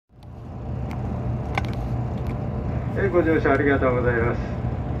ご乗車ありがとうございます。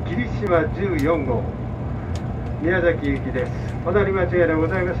霧島14号宮崎行きです。お乗り間違いのご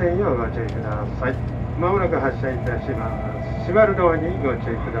ざいませんようご注意ください。まもなく発車いたします。閉まるドアにご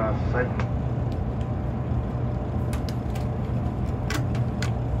注意ください。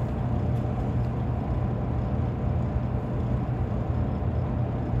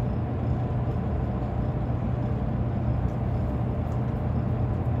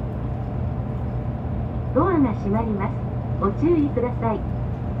ドアが閉まります。ご注意ください。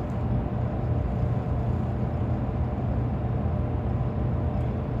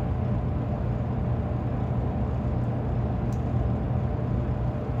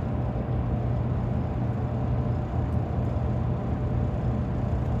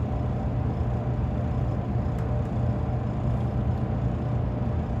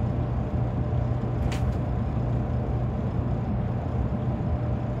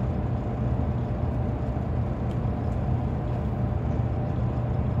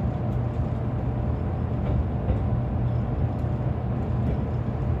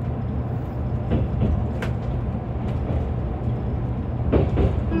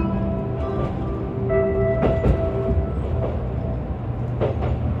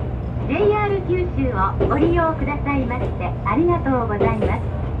九州をご利用くださいましてありがとうございます。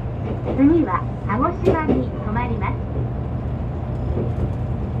次は鹿児島に停まります。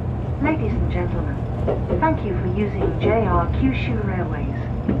 Ladies and gentlemen, thank you for using JR Kyushu Railways.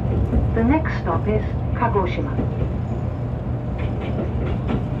 The next stop is Kagoshima.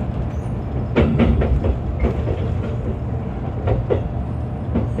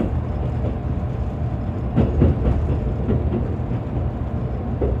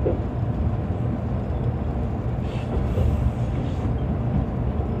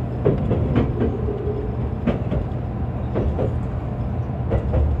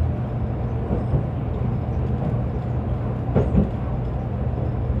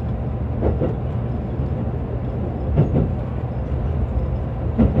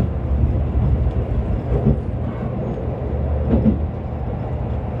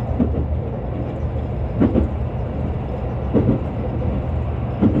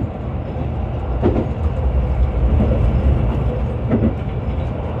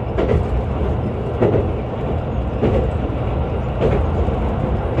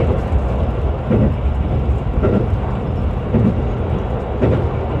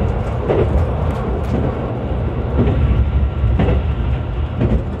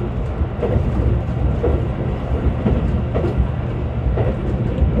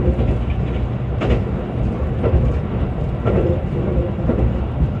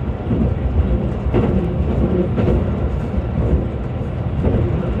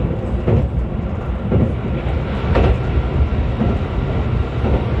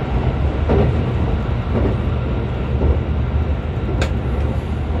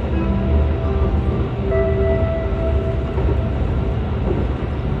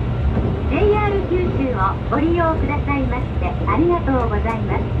ご利用くださいましてありがとうござい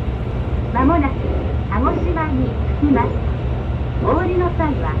ます。まもなく鹿児島に着きます。お降りの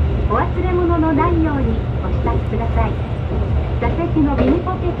際はお忘れ物のないようにお支度ください。座席のミニ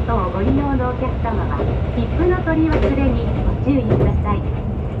ポケットをご利用のお客様は切符の取り忘れにご注意ください。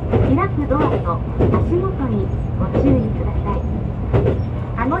開くドアと足元にご注意ください。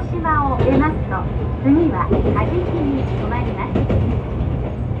鹿児島を出ますと次は加治木に停まります。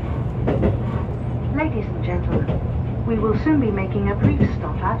 Ladies and gentlemen, we will soon be making a brief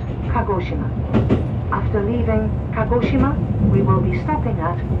stop at Kagoshima. After leaving Kagoshima, we will be stopping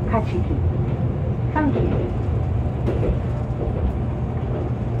at Kachiki. Thank you.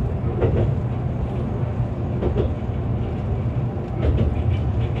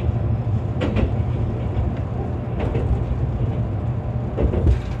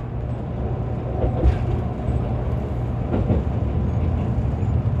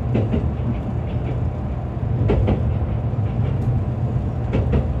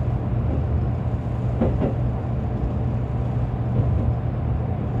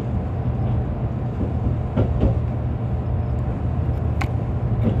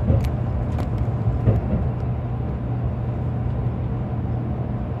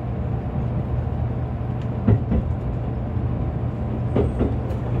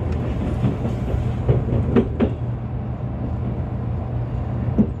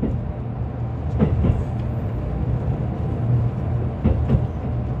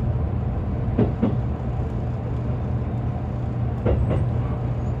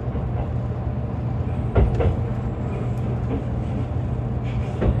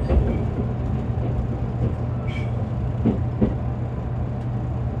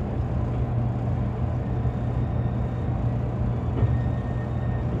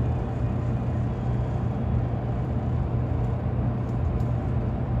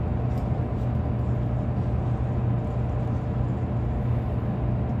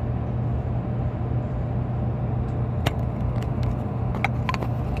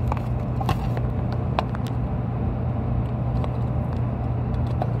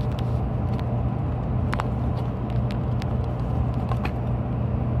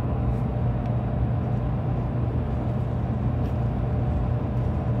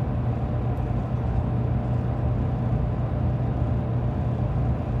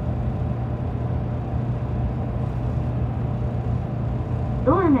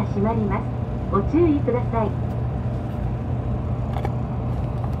 が閉まります。ご注意ください。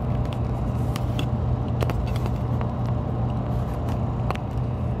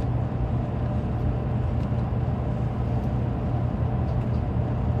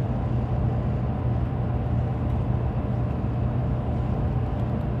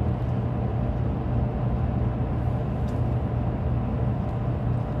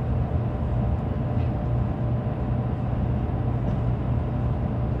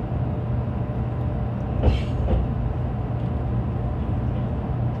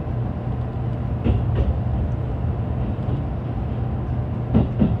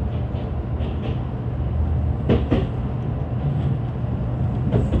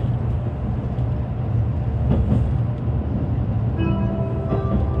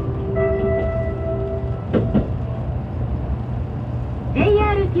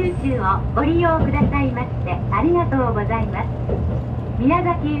九州をご利用くださいましてありがとうございます。宮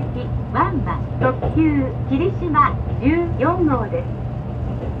崎行きワンマン特急きりしま14号です。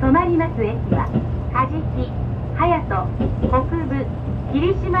止まります駅は加治木、隼人、北部、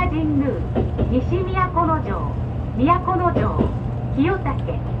霧島神宮、西都城、都城、清武、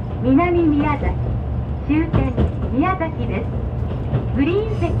南宮崎、終点宮崎です。グリ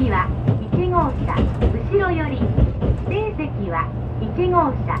ーン席は1号車後ろより、指定席は1号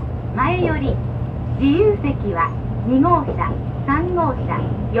車前より、自由席は2号車、3号車、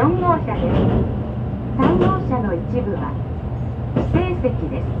4号車です。3号車の一部は指定席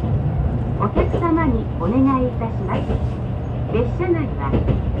です。お客様にお願いいたします。列車内は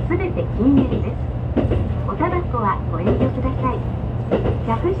すべて禁煙です。おタバコはご遠慮ください。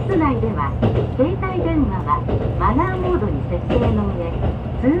客室内では携帯電話はマナーモードに設定の上、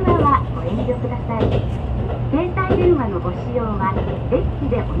通話はご遠慮ください。携帯電話のご使用はデッキ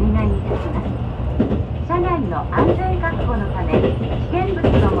でお願いいたします。車内の安全確保のため危険物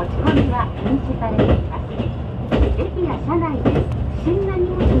の持ち込みは禁止されています。駅や車内で不審な荷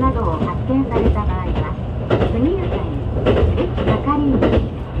物などを発見された場合は速やかに駅係員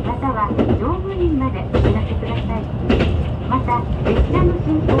または乗務員までお知らせください。また列車の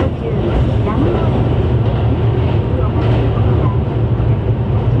進行中やむを得ずをかけることがありますので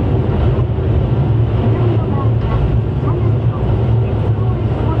非常の場合は車内の SOS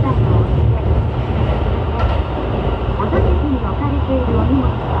ボタンを押してお座席に置かれているお荷物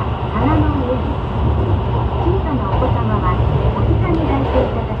は棚の上に、小さなお子様はお膝に抱いて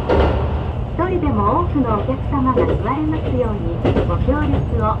いただき、一人でも多くのお客様が座れますようにご協力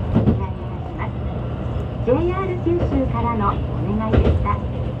をお願いいたします。JR 九州からのお願いでした。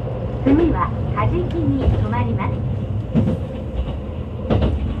次は加治木に止まります。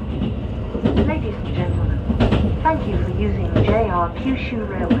Ladies and gentlemen, thank you for using JR Kyushu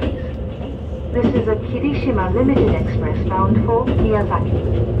Railways. This is a Kirishima Limited Express bound for Miyazaki.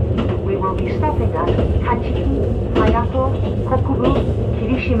 We will be stopping at Kachiki, Hayato, Kokubu,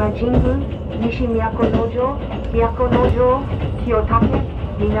 Kirishima Jingu, Nishi Miyako-no-jo, Miyako-no-jo, Kiyotake,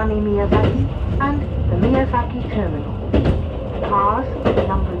 Minami Miyazaki, and the Miyazaki Terminal. Cars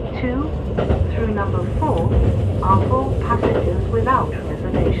number 2 through number 4 are for passengers without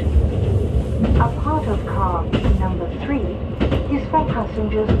reservations. A part of car number 3 is for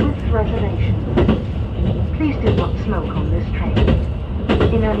passengers with reservations. Please do not smoke on this train.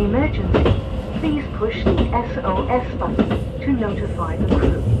 In an emergency, please push the SOS button to notify the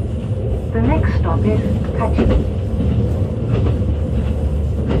crew. The next stop is Kachiki.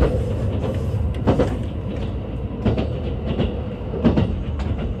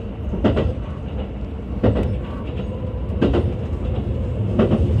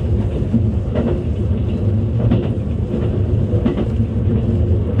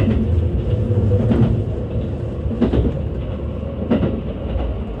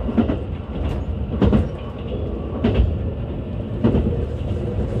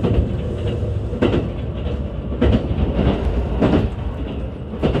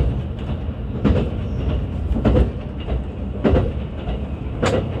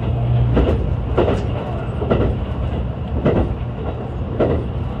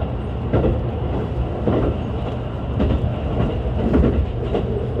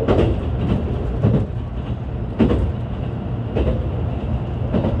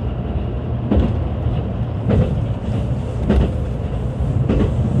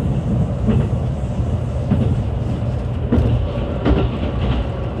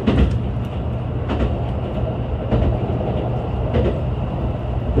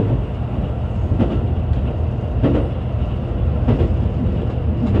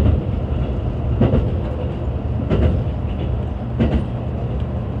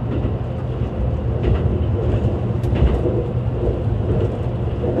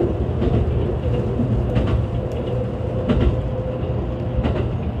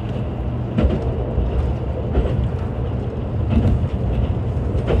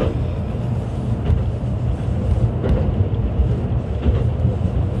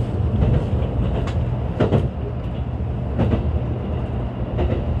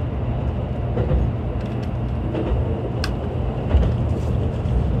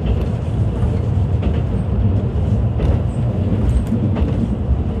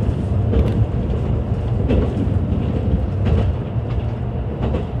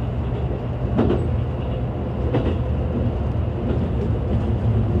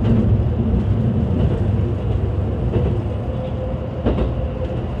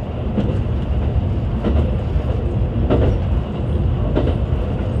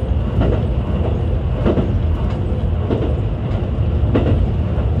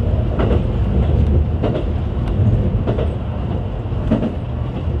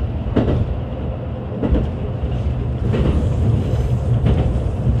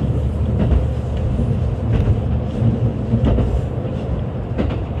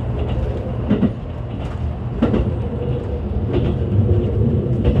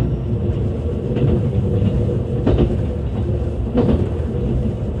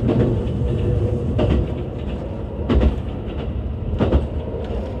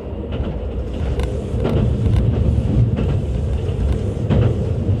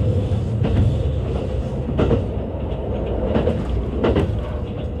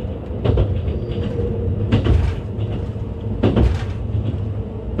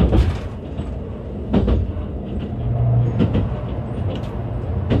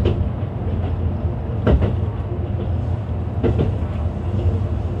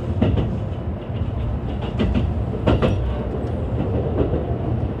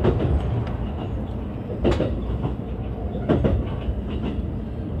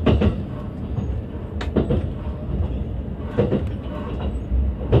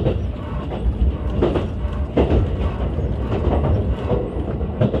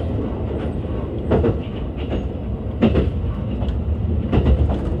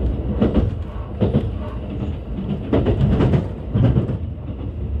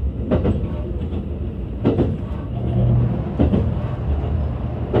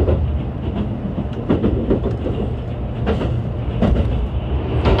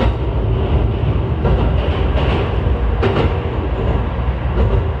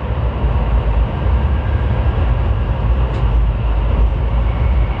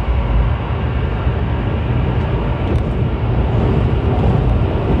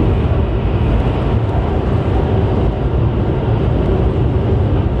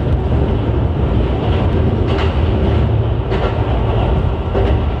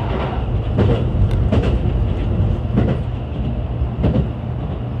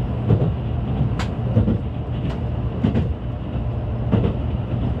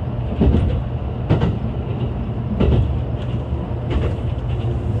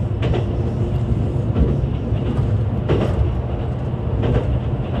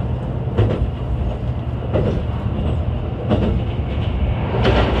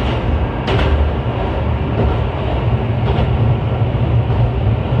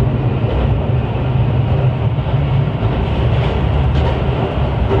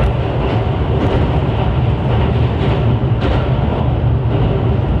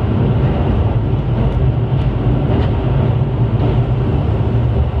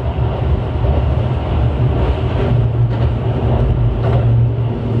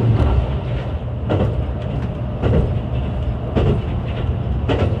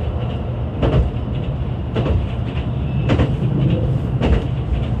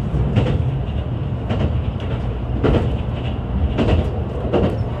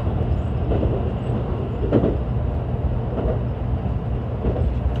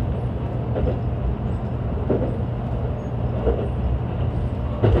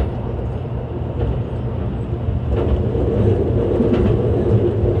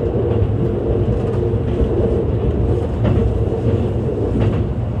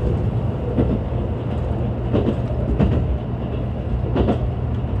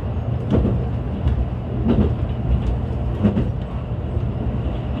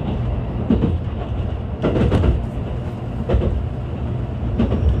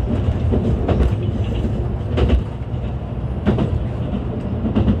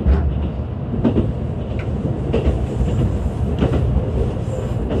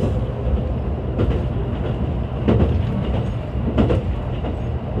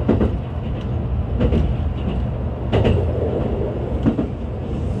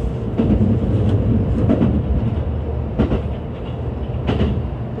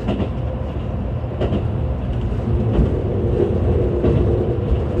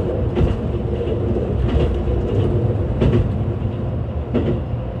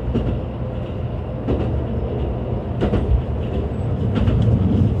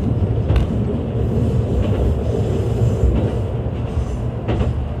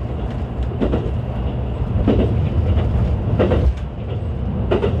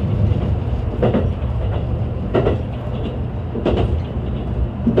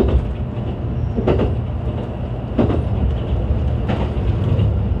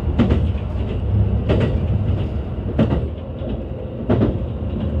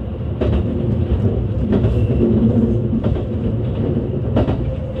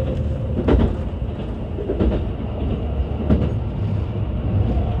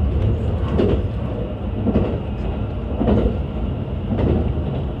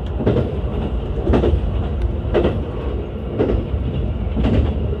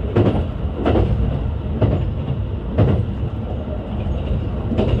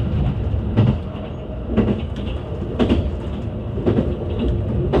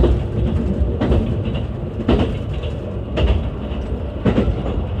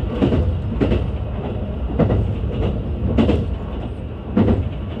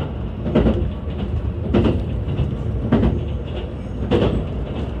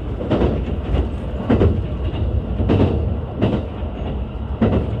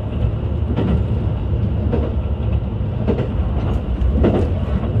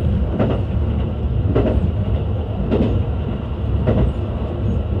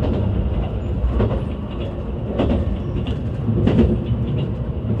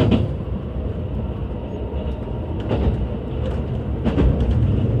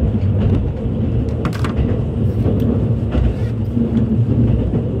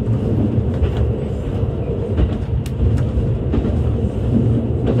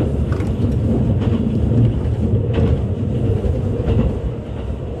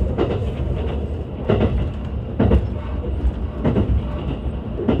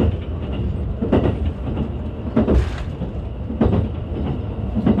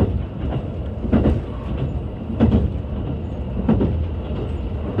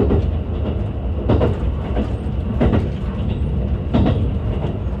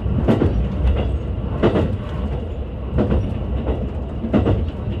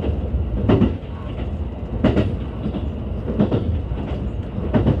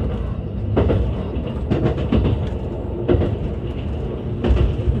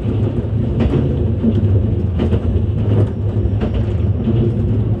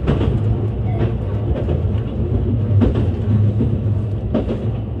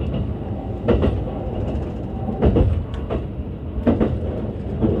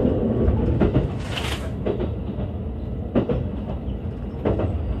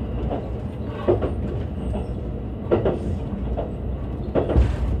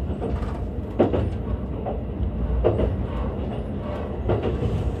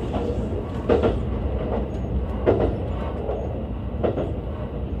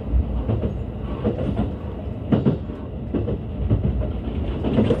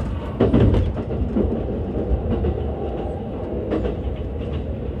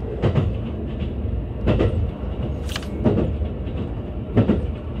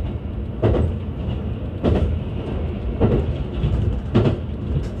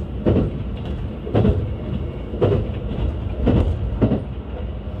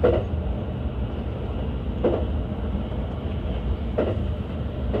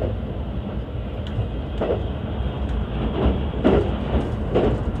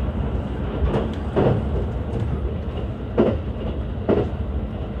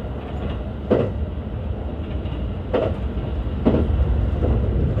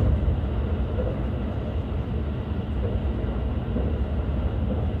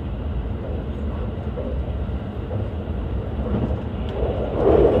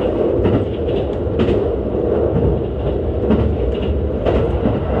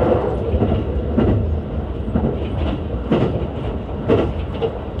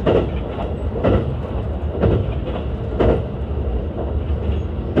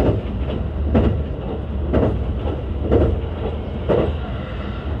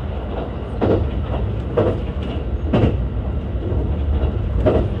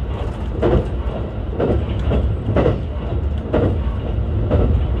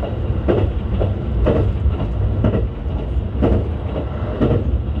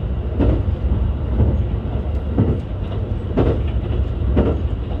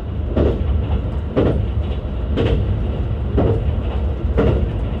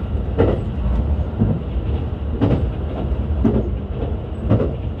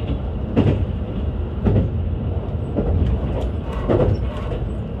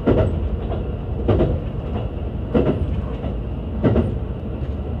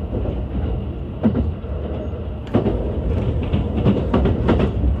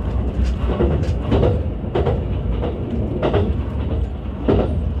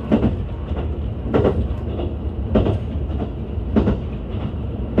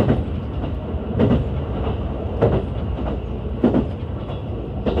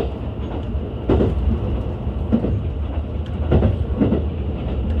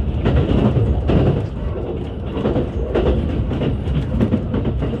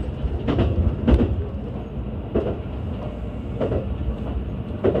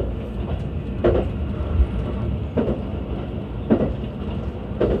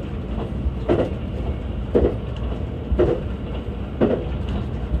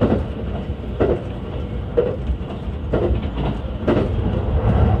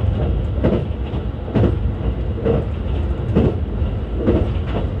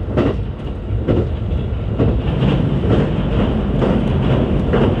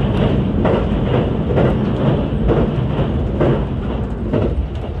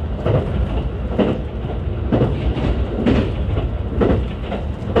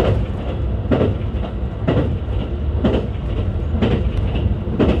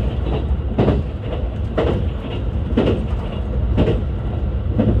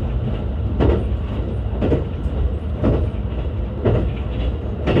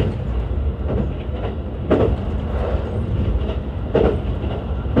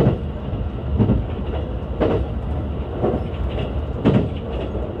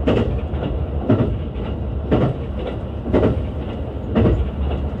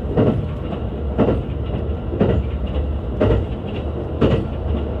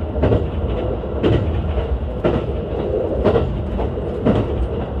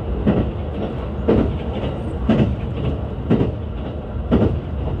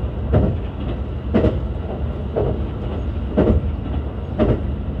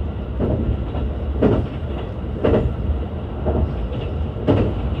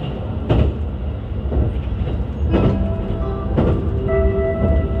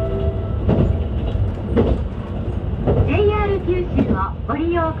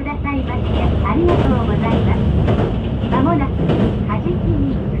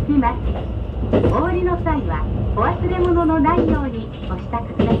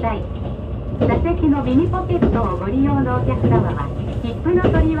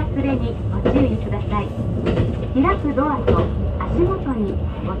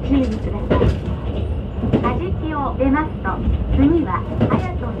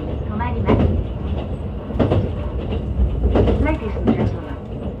 Ladies and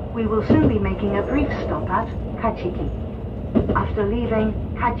gentlemen, we will soon be making a brief stop at Kachiki. After leaving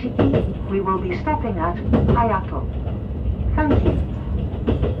Kachiki, we will be stopping at Hayato. Thank you.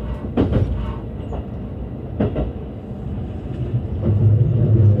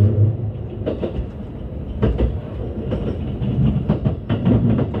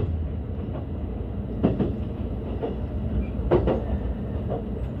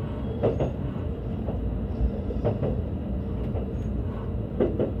 Thank you.